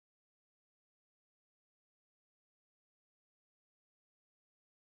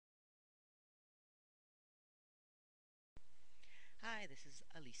Hi, this is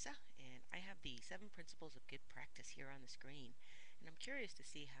Alisa, and I have the 7 principles of good practice here on the screen. And I'm curious to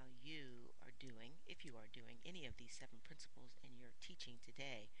see how you are doing, if you are doing any of these 7 principles in your teaching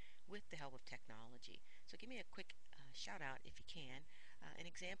today with the help of technology. So give me a quick shout out if you can. An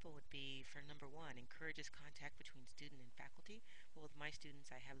example would be for number 1, encourages contact between student and faculty. Well, with my students,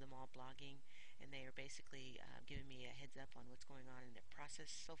 I have them all blogging, and they are basically giving me a heads up on what's going on in their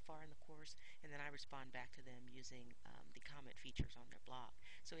process so far in the course, and then I respond back to them using the comment features on their blog.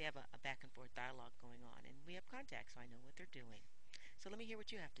 So we have a back and forth dialogue going on, and we have contact, so I know what they're doing. So let me hear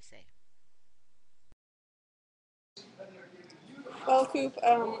what you have to say. Well, Coop,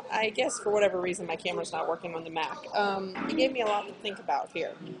 I guess for whatever reason my camera's not working on the Mac. You gave me a lot to think about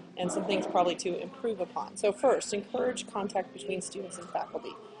here, and some things probably to improve upon. So first, encourage contact between students and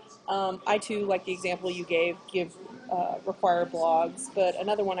faculty. I too, like the example you gave, give require blogs, but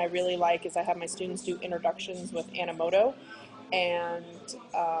another one I really like is I have my students do introductions with Animoto, and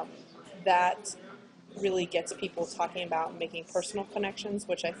that really gets people talking about and making personal connections,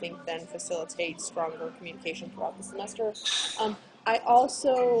 which I think then facilitates stronger communication throughout the semester. I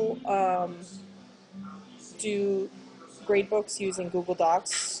also do grade books using Google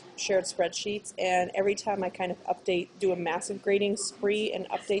Docs, shared spreadsheets, and every time I kind of do a massive grading spree and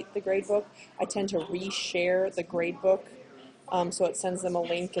update the grade book, I tend to reshare the grade book. So it sends them a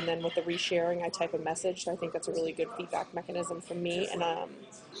link, and then with the resharing, I type a message. So I think that's a really good feedback mechanism for me, and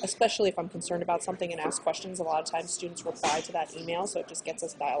especially if I'm concerned about something and ask questions. A lot of times, students reply to that email, so it just gets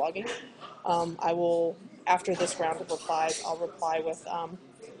us dialoguing. I will, after this round of replies, I'll reply with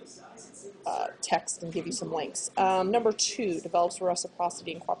text and give you some links. Number 2, develops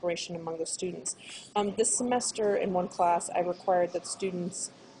reciprocity and cooperation among the students. This semester in one class, I required that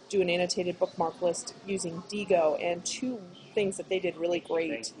students do an annotated bookmark list using Digo, and 2 things that they did really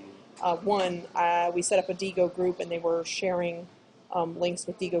great. One, we set up a Digo group, and they were sharing links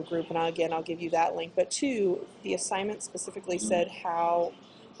with Digo group, and again, I'll give you that link. But 2, the assignment specifically said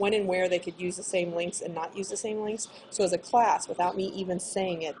when and where they could use the same links and not use the same links. So as a class, without me even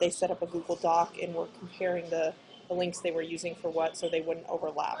saying it, they set up a Google Doc and were comparing the links they were using for what, so they wouldn't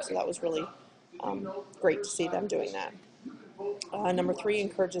overlap. So that was really great to see them doing that. Number 3,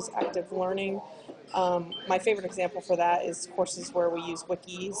 encourages active learning. My favorite example for that is courses where we use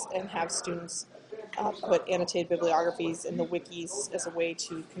wikis and have students put annotated bibliographies in the wikis as a way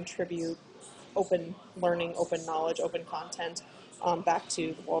to contribute open learning, open knowledge, open content back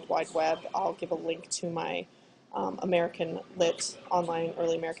to the World Wide Web. I'll give a link to my American Lit, online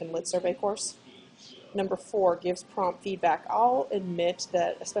Early American Lit survey course. Number 4, gives prompt feedback. I'll admit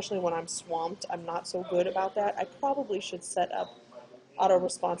that, especially when I'm swamped, I'm not so good about that. I probably should set up auto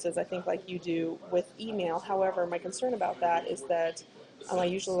responses, I think, like you do with email. However, my concern about that is that I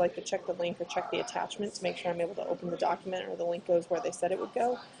usually like to check the link or check the attachment to make sure I'm able to open the document or the link goes where they said it would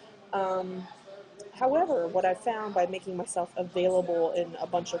go. However, what I found by making myself available in a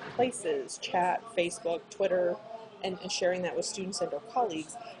bunch of places, chat, Facebook, Twitter, and sharing that with students and or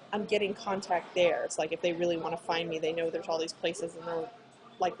colleagues, I'm getting contact there. It's like if they really want to find me, they know there's all these places and they're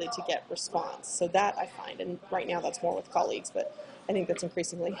likely to get response. So that I find, and right now that's more with colleagues, but I think that's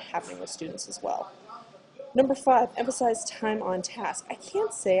increasingly happening with students as well. Number 5, emphasize time on task. I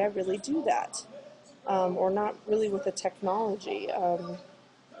can't say I really do that, or not really with the technology.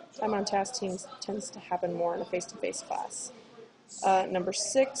 Time on task tends to happen more in a face-to-face class. Number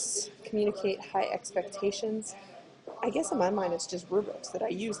 6, communicate high expectations. I guess in my mind it's just rubrics that I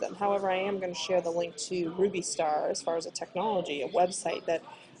use them. However, I am going to share the link to Ruby Star as far as a technology, a website that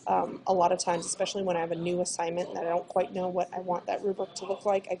a lot of times, especially when I have a new assignment that I don't quite know what I want that rubric to look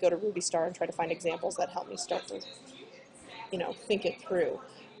like, I go to Ruby Star and try to find examples that help me start to, think it through.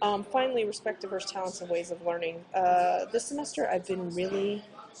 Finally, respect diverse talents and ways of learning. This semester I've been really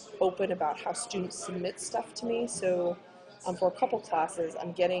open about how students submit stuff to me. So for a couple classes,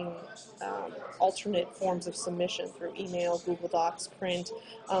 I'm getting alternate forms of submission through email, Google Docs, print.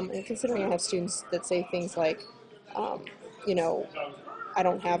 And considering I have students that say things like, you know, I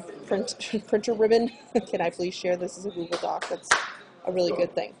don't have printer ribbon, can I please share this as a Google Doc? That's a really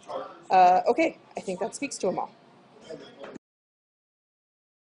good thing. Okay, I think that speaks to them all.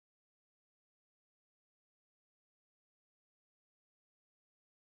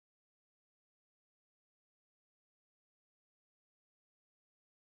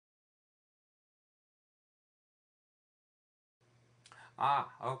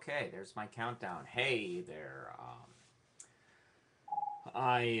 Okay. There's my countdown. Hey there.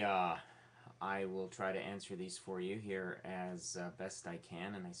 I will try to answer these for you here as best I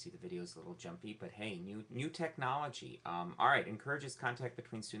can, and I see the video is a little jumpy, but hey, new technology. All right, encourages contact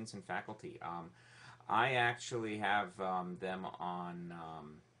between students and faculty. I actually have them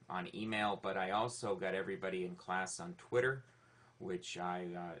on email, but I also got everybody in class on Twitter, which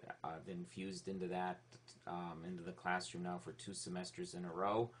I've infused into that into the classroom now for 2 semesters in a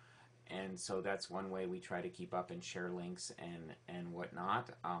row. And so that's one way we try to keep up and share links and whatnot.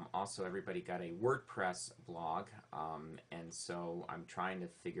 Also, everybody got a WordPress blog, and so I'm trying to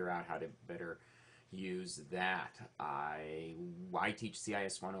figure out how to better use that. I teach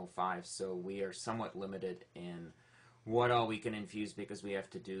CIS 105, so we are somewhat limited in what all we can infuse because we have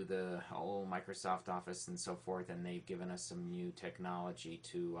to do the whole Microsoft Office and so forth, and they've given us some new technology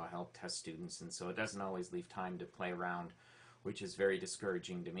to help test students, and so it doesn't always leave time to play around, which is very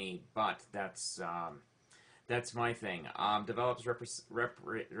discouraging to me. But that's my thing. Develops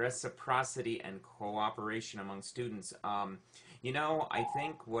reciprocity and cooperation among students. I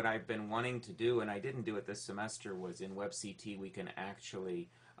think what I've been wanting to do, and I didn't do it this semester, was in WebCT we can actually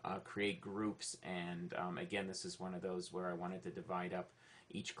create groups. And again, this is one of those where I wanted to divide up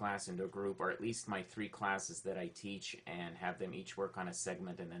each class into a group, or at least my 3 classes that I teach, and have them each work on a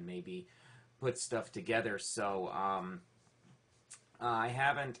segment and then maybe put stuff together. So I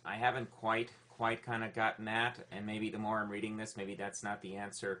haven't quite kind of gotten that, and maybe the more I'm reading this, maybe that's not the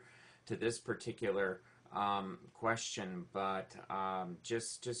answer to this particular question, but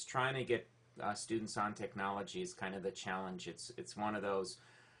just trying to get students on technology is kind of the challenge. It's one of those.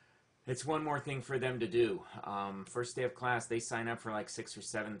 It's one more thing for them to do. First day of class, they sign up for like 6 or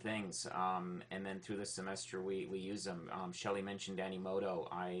 7 things, and then through the semester we use them. Shelley mentioned Animoto.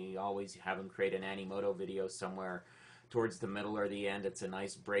 I always have them create an Animoto video somewhere towards the middle or the end. It's a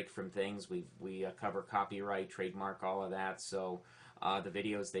nice break from things. We cover copyright, trademark, all of that. So the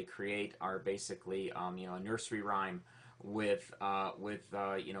videos they create are basically a nursery rhyme with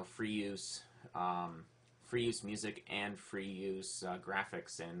free use. Free use music and free use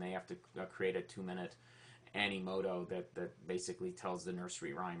graphics, and they have to create a 2-minute Animoto that basically tells the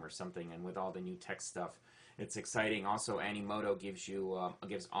nursery rhyme or something, and with all the new tech stuff, it's exciting. Also, Animoto gives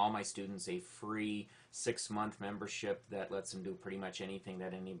all my students a free 6-month membership that lets them do pretty much anything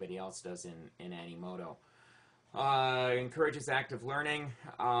that anybody else does in Animoto. Encourages active learning.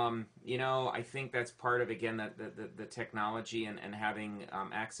 I think that's part of, again, the technology and having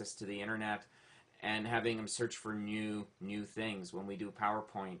access to the internet, and having them search for new things. When we do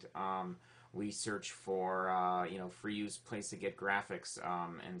PowerPoint, we search for free use place to get graphics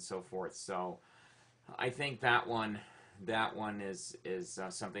and so forth. So I think that one is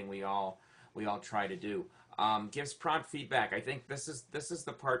something we all try to do. Gives prompt feedback. I think this is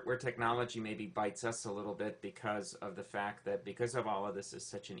the part where technology maybe bites us a little bit, because of the fact that because of all of this is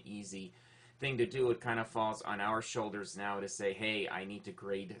such an easy thing to do, it kind of falls on our shoulders now to say, hey, I need to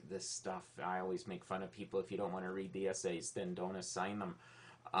grade this stuff. I always make fun of people: if you don't want to read the essays, then don't assign them.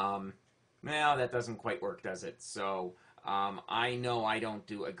 Well, that doesn't quite work, does it? So I know I don't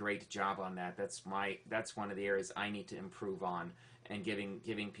do a great job on that. That's one of the areas I need to improve on, and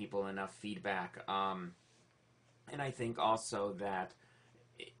giving people enough feedback. And I think also that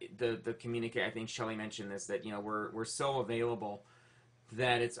the communicate. I think Shelley mentioned this, that we're so available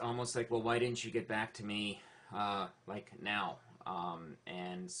that it's almost like, well, why didn't you get back to me like now?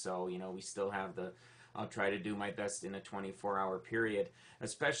 And so we still have I'll try to do my best in a 24-hour period,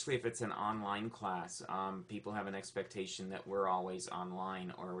 especially if it's an online class. People have an expectation that we're always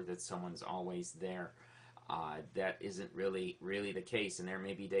online, or that someone's always there. That isn't really the case, and there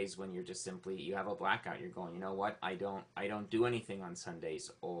may be days when you're just simply, you have a blackout. You're going, you know what, I don't do anything on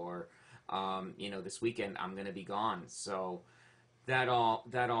Sundays, or this weekend I'm going to be gone. So that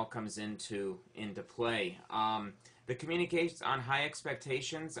all comes into play. The communications on high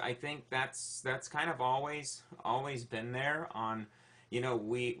expectations, I think that's kind of always been there. On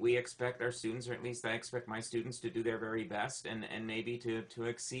we expect our students, or at least I expect my students, to do their very best, and maybe to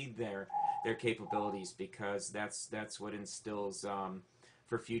exceed their capabilities, because that's what instills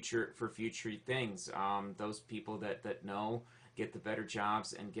for future things. Those people that know get the better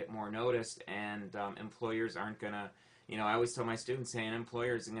jobs and get more noticed, and employers aren't gonna. I always tell my students, hey, an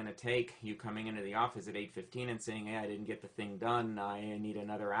employer isn't going to take you coming into the office at 8:15 and saying, hey, I didn't get the thing done, I need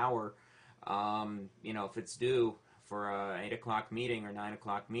another hour. If it's due for a 8 o'clock meeting or 9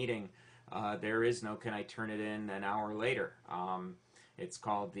 o'clock meeting, there is no, can I turn it in an hour later? It's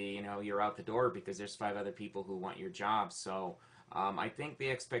called you're out the door, because there's 5 other people who want your job. So I think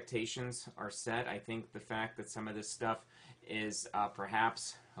the expectations are set. I think the fact that some of this stuff is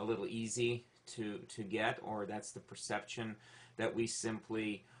perhaps a little easy to get, or that's the perception, that we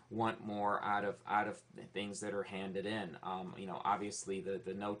simply want more out of things that are handed in. Obviously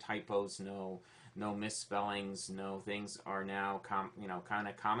the no typos, no misspellings, no things are now kind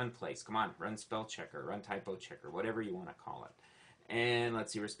of commonplace. Come on, run spell checker, run typo checker, whatever you want to call it. And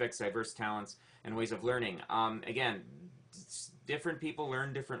let's see, respects diverse talents and ways of learning. Again, different people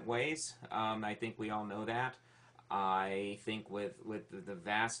learn different ways. I think we all know that. I think with the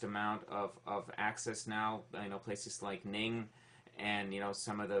vast amount of access now, places like Ning, and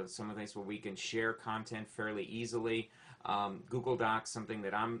some of the things where we can share content fairly easily. Google Docs, something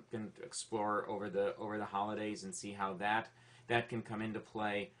that I'm going to explore over the holidays and see how that can come into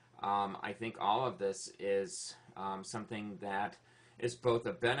play. I think all of this is something that is both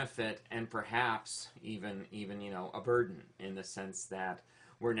a benefit and perhaps even a burden, in the sense that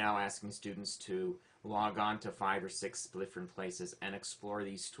we're now asking students to log on to 5 or 6 different places and explore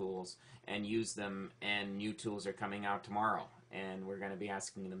these tools and use them, and new tools are coming out tomorrow, and we're going to be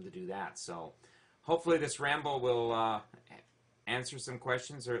asking them to do that. So hopefully this ramble will answer some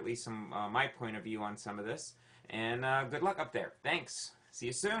questions, or at least some my point of view on some of this, and good luck up there. Thanks. See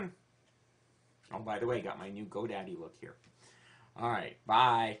you soon. Oh, by the way, got my new GoDaddy look here. All right,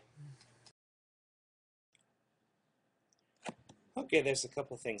 bye. Okay, there's a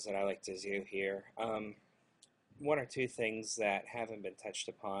couple things that I like to do here. One or two things that haven't been touched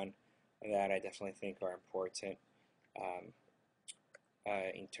upon that I definitely think are important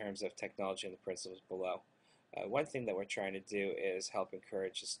in terms of technology and the principles below. One thing that we're trying to do is help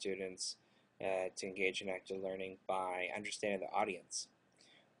encourage the students to engage in active learning by understanding the audience.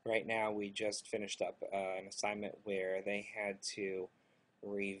 Right now, we just finished up an assignment where they had to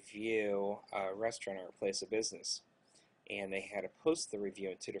review a restaurant or a place of business, and they had to post the review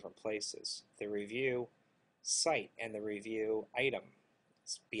in 2 different places. The review site and the review item,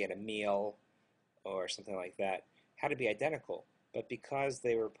 be it a meal or something like that, had to be identical. But because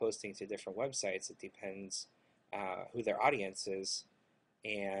they were posting to different websites, it depends who their audience is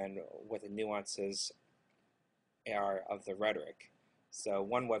and what the nuances are of the rhetoric. So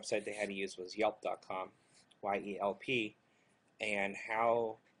one website they had to use was Yelp.com, Y-E-L-P, and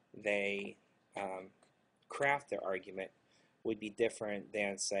how they craft their argument would be different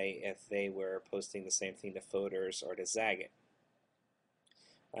than, say, if they were posting the same thing to Fodor's or to Zagat.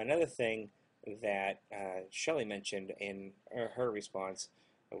 Another thing that Shelley mentioned in her response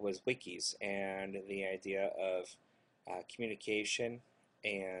was wikis, and the idea of communication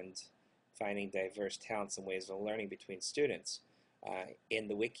and finding diverse talents and ways of learning between students. In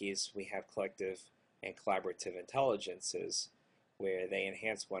the wikis, we have collective and collaborative intelligences where they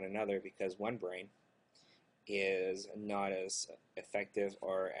enhance one another, because one brain is not as effective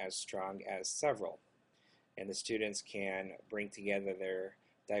or as strong as several. And the students can bring together their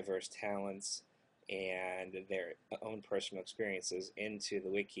diverse talents and their own personal experiences into the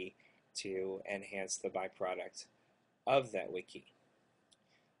wiki to enhance the byproduct of that wiki.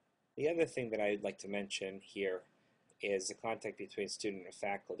 The other thing that I'd like to mention here is the contact between student and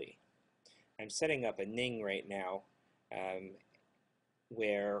faculty. I'm setting up a Ning right now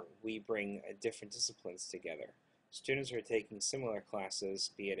where we bring different disciplines together. Students who are taking similar classes,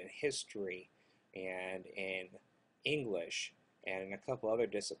 be it in history and in English and in a couple other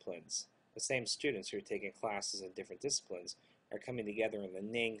disciplines. The same students who are taking classes in different disciplines are coming together in the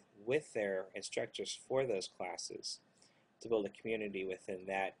Ning with their instructors for those classes to build a community within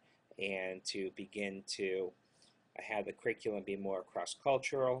that and to begin to have the curriculum be more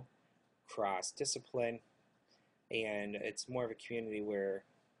cross-cultural, cross-discipline, and it's more of a community where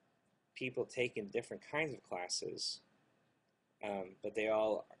people take in different kinds of classes, but they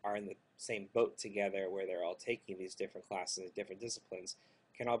all are in the same boat together, where they're all taking these different classes in different disciplines,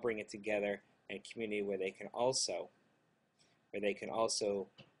 can all bring it together in a community where they can also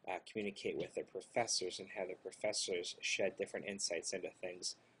communicate with their professors and have the professors shed different insights into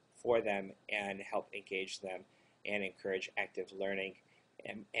things for them and help engage them and encourage active learning.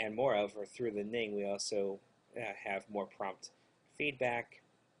 And moreover, through the Ning, we also have more prompt feedback,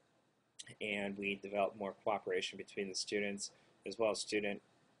 and we develop more cooperation between the students as well as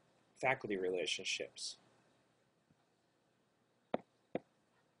student-faculty relationships.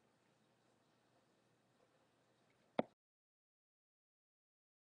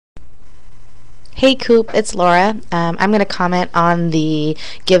 Hey Coop, it's Laura. I'm going to comment on the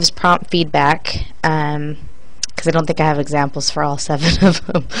gives prompt feedback because I don't think I have examples for all 7 of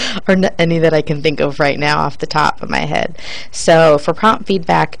them, or any that I can think of right now off the top of my head. So for prompt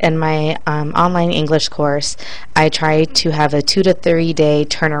feedback in my online English course, I try to have a 2 to 3 day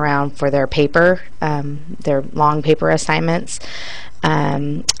turnaround for their paper, their long paper assignments.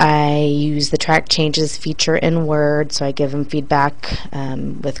 I use the track changes feature in Word, so I give them feedback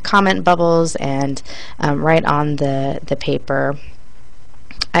with comment bubbles and right on the paper.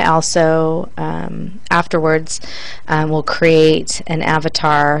 I also, afterwards, will create an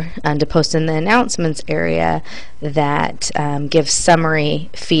avatar to post in the announcements area that gives summary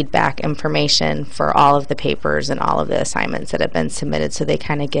feedback information for all of the papers and all of the assignments that have been submitted, so they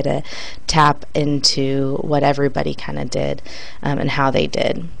kind of get a tap into what everybody kind of did and how they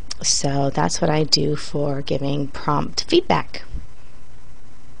did. So that's what I do for giving prompt feedback.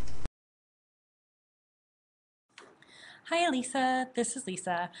 Hi, Elisa. This is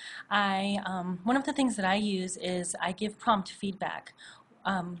Lisa. One of the things that I use is I give prompt feedback.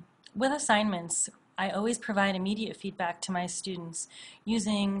 With assignments, I always provide immediate feedback to my students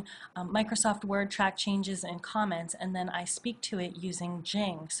using Microsoft Word track changes and comments, and then I speak to it using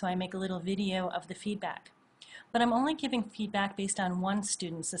Jing, so I make a little video of the feedback. But I'm only giving feedback based on one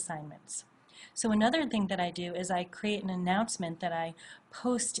student's assignments. So another thing that I do is I create an announcement that I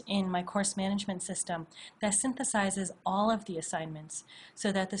post in my course management system that synthesizes all of the assignments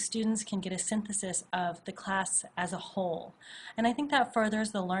so that the students can get a synthesis of the class as a whole. And I think that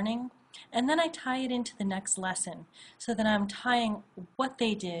furthers the learning. And then I tie it into the next lesson so that I'm tying what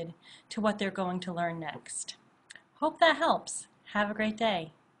they did to what they're going to learn next. Hope that helps. Have a great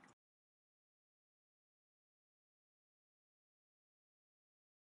day.